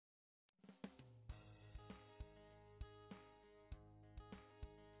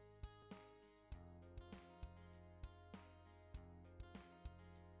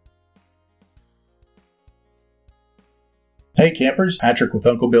Hey campers, Patrick with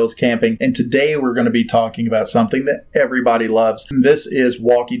Uncle Bill's Camping, and today we're going to be talking about something that everybody loves. This is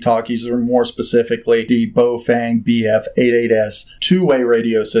walkie-talkies, or more specifically, the Baofeng Bf-888S two-way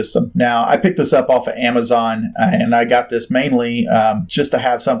radio system. Now, I picked this up off of Amazon, and I got this mainly just to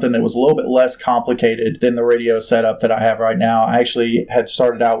have something that was a little bit less complicated than the radio setup that I have right now. I actually had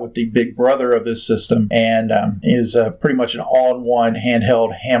started out with the big brother of this system, and is pretty much an all-in-one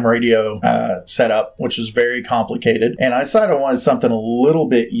handheld ham radio setup, which is very complicated. And I decided I wanted something a little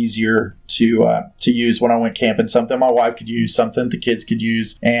bit easier to use when I went camping, something my wife could use, something the kids could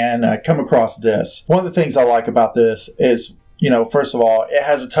use, and come across this. One of the things I like about this is, first of all, it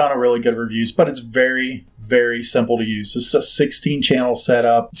has a ton of really good reviews, but it's very, very simple to use. It's a 16 channel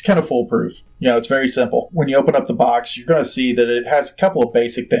setup. It's kind of foolproof. It's very simple. When you open up the box, you're going to see that it has a couple of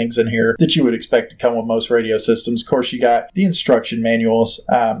basic things in here that you would expect to come with most radio systems. Of course, you got the instruction manuals.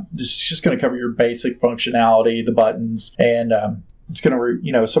 This is just going to cover your basic functionality, the buttons, and it's going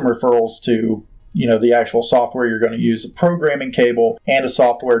to, some referrals to the actual software you're going to use, a programming cable and a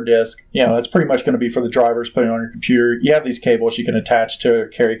software disk. That's pretty much going to be for the drivers putting it on your computer. You have these cables you can attach to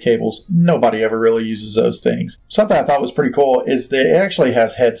carry cables. Nobody ever really uses those things. Something I thought was pretty cool is that it actually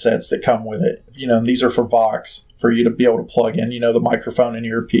has headsets that come with it. And these are for Vox, for you to be able to plug in, the microphone and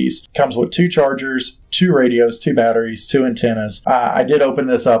earpiece. Comes with 2 chargers, 2 radios, 2 batteries, 2 antennas. I did open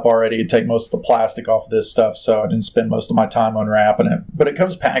this up already and take most of the plastic off of this stuff, so I didn't spend most of my time unwrapping it. But it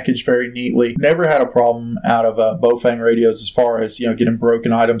comes packaged very neatly. Never had a problem out of Baofeng radios as far as, getting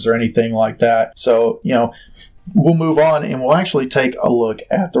broken items or anything like that. So, we'll move on and we'll actually take a look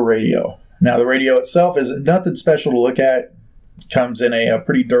at the radio. Now, the radio itself isn't nothing special to look at. Comes in a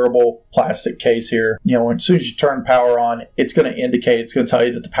pretty durable plastic case here. As soon as you turn power on, it's going to indicate, it's going to tell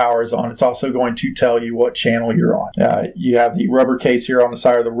you that the power is on. It's also going to tell you what channel you're on. You have the rubber case here on the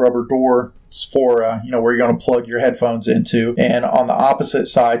side of the rubber door. It's for, where you're going to plug your headphones into. And on the opposite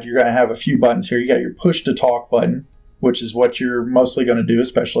side, you're going to have a few buttons here. You got your push to talk button, which is what you're mostly going to do,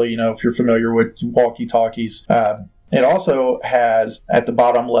 especially, if you're familiar with walkie-talkies. It also has, at the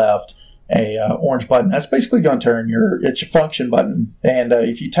bottom left, a orange button. That's basically going to turn it's your function button. And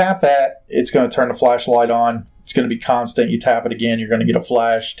if you tap that, it's going to turn the flashlight on. It's going to be constant. You tap it again, you're going to get a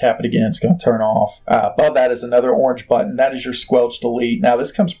flash. Tap it again, it's going to turn off. Above that is another orange button. That is your Squelch delete. Now,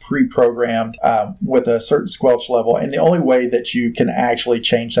 this comes pre-programmed with a certain Squelch level, and the only way that you can actually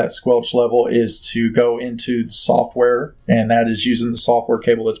change that Squelch level is to go into the software, and that is using the software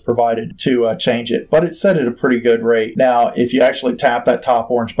cable that's provided to change it. But it's set at a pretty good rate. Now, if you actually tap that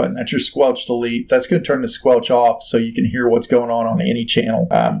top orange button, that's your Squelch delete. That's going to turn the Squelch off so you can hear what's going on any channel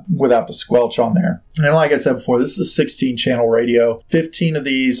without the Squelch on there. And like I said before, this is a 16-channel radio. 15 of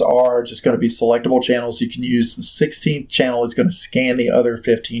these are just going to be selectable channels. You can use the 16th channel. It's going to scan the other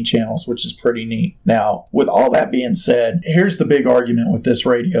 15 channels, which is pretty neat. Now, with all that being said, here's the big argument with this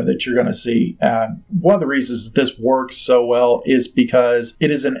radio that you're going to see. One of the reasons that this works so well is because it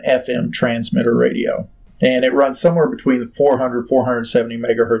is an FM transmitter radio. And it runs somewhere between 400, 470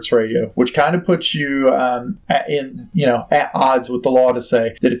 megahertz radio, which kind of puts you at odds with the law to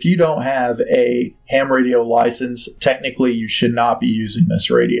say that if you don't have a ham radio license, technically you should not be using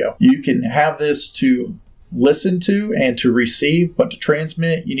this radio. You can have this to listen to and to receive, but to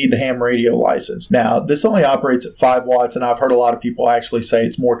transmit, you need the ham radio license. Now, this only operates at 5 watts, and I've heard a lot of people actually say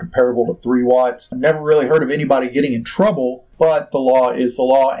it's more comparable to 3 watts. I've never really heard of anybody getting in trouble, but the law is the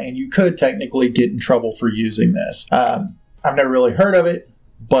law, and you could technically get in trouble for using this. I've never really heard of it,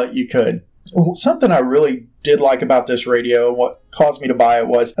 but you could. Something I really did like about this radio and what caused me to buy it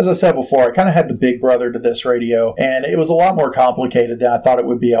was, as I said before, I kind of had the big brother to this radio, and it was a lot more complicated than I thought it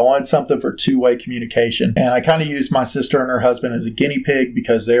would be. I wanted something for two-way communication, and I kind of used my sister and her husband as a guinea pig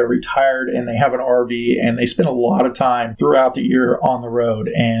because they are retired and they have an RV, and they spend a lot of time throughout the year on the road.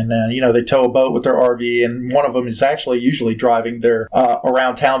 And they tow a boat with their RV, and one of them is actually usually driving their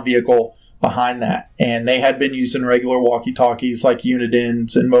around town vehicle behind that. And they had been using regular walkie-talkies like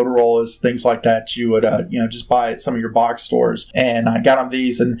Unidens and Motorola's, things like that you would just buy at some of your box stores. And I got them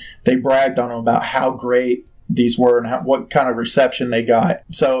these, and they bragged on them about how great these were and what kind of reception they got.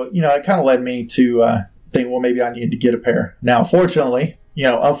 So, it kind of led me to think, well, maybe I need to get a pair. Now, fortunately,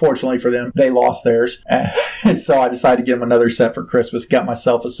 unfortunately for them, they lost theirs. So I decided to get them another set for Christmas. Got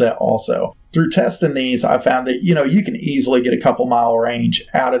myself a set also. Through testing these, I found that, you can easily get a couple mile range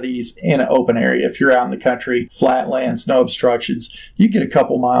out of these in an open area. If you're out in the country, flatlands, no obstructions, you get a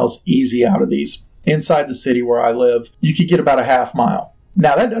couple miles easy out of these. Inside the city where I live, you could get about a half mile.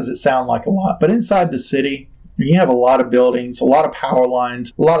 Now, that doesn't sound like a lot, but inside the city, You have a lot of buildings, a lot of power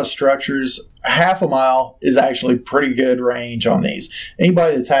lines, a lot of structures. Half a mile is actually pretty good range on these.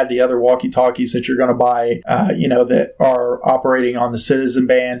 Anybody that's had the other walkie-talkies that you're going to buy, that are operating on the Citizen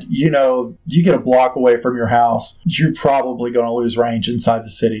band, you get a block away from your house, you're probably going to lose range inside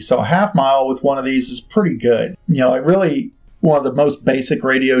the city. So a half mile with one of these is pretty good. It really one of the most basic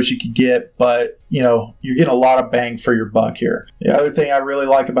radios you could get, but you're getting a lot of bang for your buck here. The other thing I really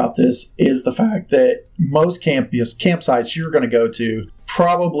like about this is the fact that most campsites you're going to go to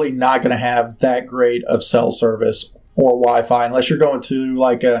probably not going to have that great of cell service or Wi-Fi unless you're going to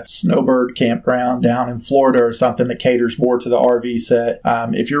like a snowbird campground down in Florida or something that caters more to the RV set.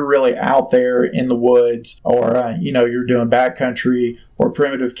 If you're really out there in the woods or you're doing backcountry or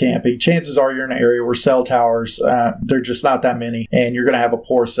primitive camping, chances are you're in an area where cell towers, they're just not that many, and you're going to have a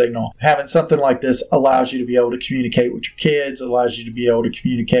poor signal. Having something like this allows you to be able to communicate with your kids, allows you to be able to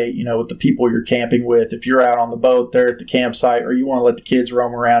communicate, with the people you're camping with. If you're out on the boat there at the campsite, or you want to let the kids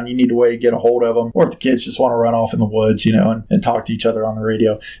roam around, you need a way to get a hold of them. Or if the kids just want to run off in the woods, and talk to each other on the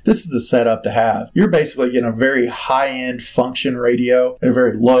radio, this is the setup to have. You're basically getting a very high-end function radio at a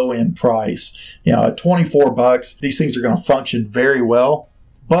very low-end price. At $24, these things are going to function very well.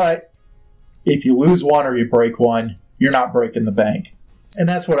 But if you lose one or you break one, you're not breaking the bank. And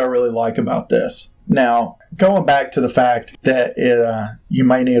that's what I really like about this. Now, going back to the fact that you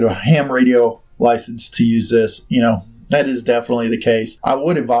might need a ham radio license to use this, that is definitely the case. I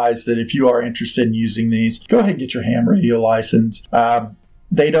would advise that if you are interested in using these, go ahead and get your ham radio license. I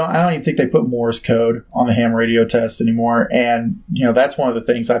don't even think they put Morse code on the ham radio test anymore. And, that's one of the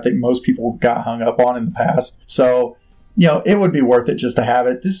things I think most people got hung up on in the past. So, it would be worth it just to have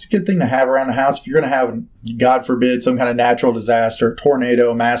it. This is a good thing to have around the house. If you're going to have, God forbid, some kind of natural disaster,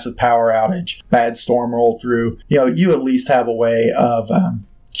 tornado, massive power outage, bad storm roll through, you at least have a way of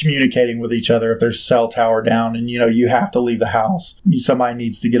communicating with each other. If there's a cell tower down and, you have to leave the house, somebody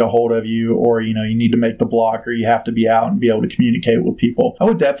needs to get a hold of you, or, you need to make the block, or you have to be out and be able to communicate with people. I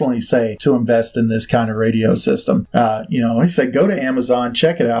would definitely say to invest in this kind of radio system. Like I said, go to Amazon,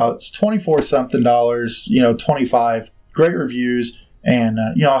 check it out. It's $24 something, $25. Great reviews. And,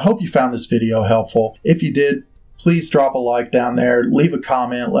 I hope you found this video helpful. If you did, please drop a like down there, leave a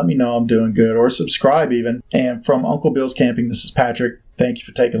comment, let me know I'm doing good, or subscribe even. And from Uncle Bill's Camping, this is Patrick. Thank you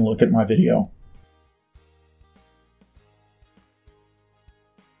for taking a look at my video.